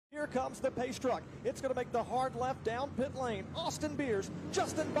comes the pace truck. It's going to make the hard left down pit lane. Austin Beers,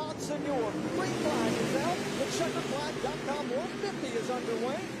 Justin Bonsignore. Green flag is out. The checkerflag.com 150 is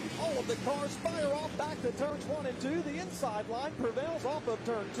underway. All of the cars fire off back to turns 1 and 2. The inside line prevails off of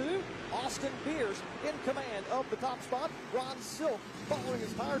turn 2. Austin Beers in command of the top spot. Ron Silk following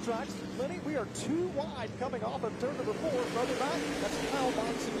his tire tracks. Lenny, we are 2 wide coming off of turn number 4. Further back, that's Kyle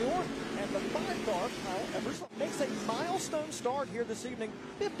Bonsignore. And the 5-car, Kyle Everson, makes a milestone start here this evening.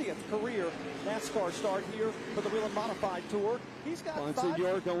 50th career NASCAR start here for the Whelen Modified Tour. He's got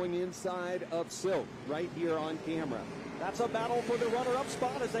Bonsignore going inside of Silk right here on camera. That's a battle for the runner-up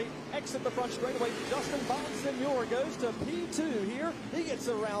spot as they exit the front straightaway. Justin Bonsignore goes to P2 here. He gets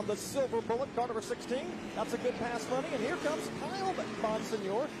around the silver bullet, car number 16. That's a good pass, Lenny. And here comes Kyle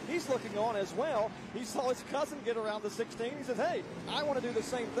Bonsignore. He's looking on as well. He saw his cousin get around the 16. He says, hey, I want to do the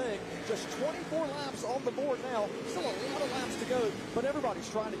same thing. Just 24 laps on the board now. Still a lot of laps to go, but everybody's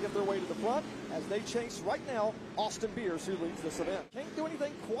trying to get their way to the front as they chase right now Austin Beers, who leads this event. Can't do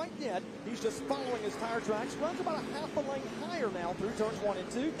anything quite yet. He's just following his tire tracks. Runs about a half a lane higher now through turns 1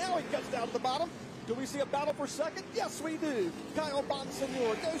 and 2. Now he cuts down to the bottom. Do we see a battle for second? Yes, we do. Kyle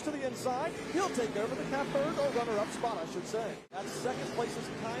Bonsignore goes to the inside. He'll take over the third or runner-up spot, I should say. At second place is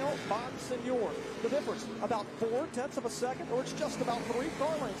Kyle Bonsignore. The difference, about 4/10 of a second, or it's just about 3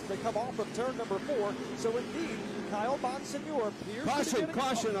 car lengths. They come off of turn number 4. So indeed, Kyle Bonsignore appears to be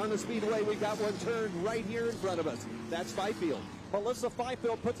Caution on the speedway. We got one turned right here in front of us. That's Fifield. Melissa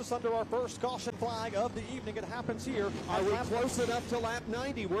Fifield puts us under our first caution flag of the evening. It happens here. Are we close enough to lap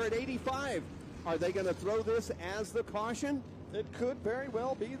 90? We're at 85. Are they going to throw this as the caution? It could very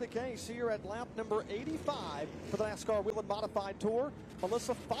well be the case here at lap number 85 for the NASCAR Whelen Modified Tour.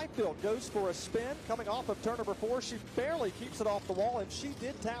 Melissa Fifield goes for a spin coming off of turn number 4. She barely keeps it off the wall, and she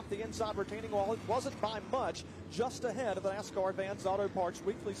did tap the inside retaining wall. It wasn't by much, just ahead of the NASCAR Advanced Auto Parts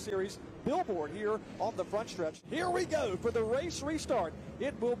Weekly Series billboard here on the front stretch. Here we go for the race restart.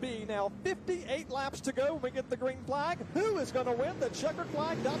 It will be now 58 laps to go when we get the green flag. Who is going to win the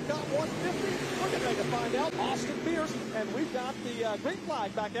checkerflag.com 150? We're getting ready to find out. Austin Beers, and we've got the green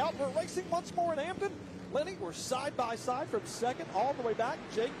flag back out. We're racing once more in Hampton. Lenny, we're side by side from second all the way back.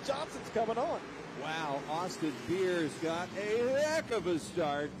 Jake Johnson's coming on. Wow, Austin Beers got a heck of a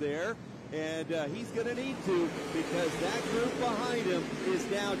start there. And he's going to need to, because that group behind him is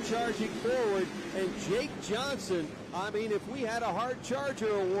now charging forward. And Jake Johnson, I mean, if we had a hard charger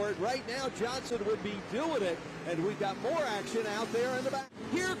award right now, Johnson would be doing it. And we've got more action out there in the back.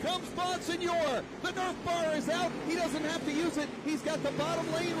 Here comes Bonsignore. The Nerf bar is out. He doesn't have to use it. He's got the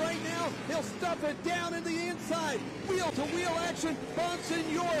bottom lane right now. He'll stuff it down in the inside. Wheel-to-wheel action.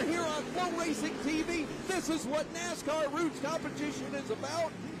 Bonsignore here on Flow Racing TV. This is what NASCAR Roots competition is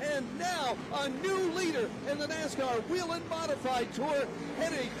about. And now a new leader in the NASCAR Whelen Modified Tour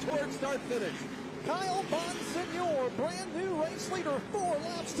heading toward start-finish. Kyle Bonsignore, brand new race leader, 4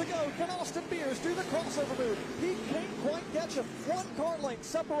 laps to go. Can Austin Beers do the crossover move? He can't quite catch him. 1 car length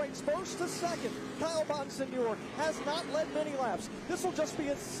separates first to second. Kyle Bonsignore has not led many laps. This will just be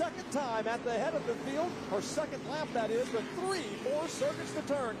his second time at the head of the field, or second lap that is, with 3 more circuits to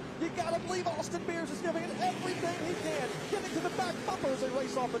turn. You gotta believe Austin Beers is giving it everything he can, getting to the back bumper as they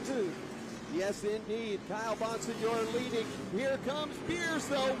race off of 2. Yes, indeed. Kyle Bonsignore leading. Here comes Beers,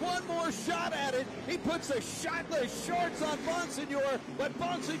 though. One more shot at it. He puts a shotless shorts on Bonsignore, but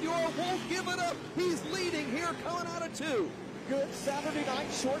Bonsignore won't give it up. He's leading here coming out of 2. Good Saturday night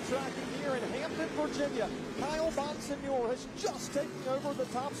short tracking here in Hampton, Virginia. Kyle Bonsignore has just taken over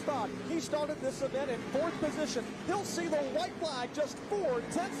the top spot. He started this event in 4th position. He'll see the white flag just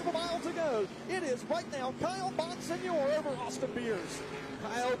 4/10 of a mile to go. It is right now Kyle Bonsignore over Austin Beers.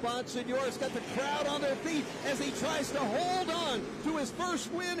 Kyle Bonsignore's got the crowd on their feet as he tries to hold on to his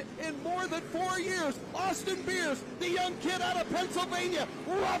first win in more than 4 years. Austin Beers, the young kid out of Pennsylvania,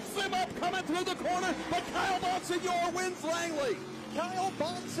 roughs him up coming through the corner, but Kyle Bonsignore wins Langley. Kyle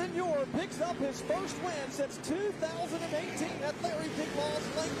Bonsignore picks up his first win since 2018 at Larry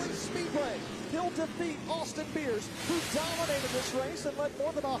Kinlaw's Langley Speedway. He'll defeat Austin Beers, who dominated this race and led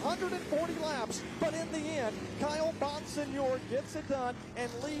more than 140 laps. But in the end, Kyle Bonsignore gets it done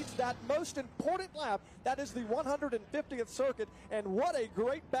and leads that most important lap. That is the 150th circuit. And what a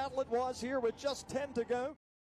great battle it was here with just 10 to go.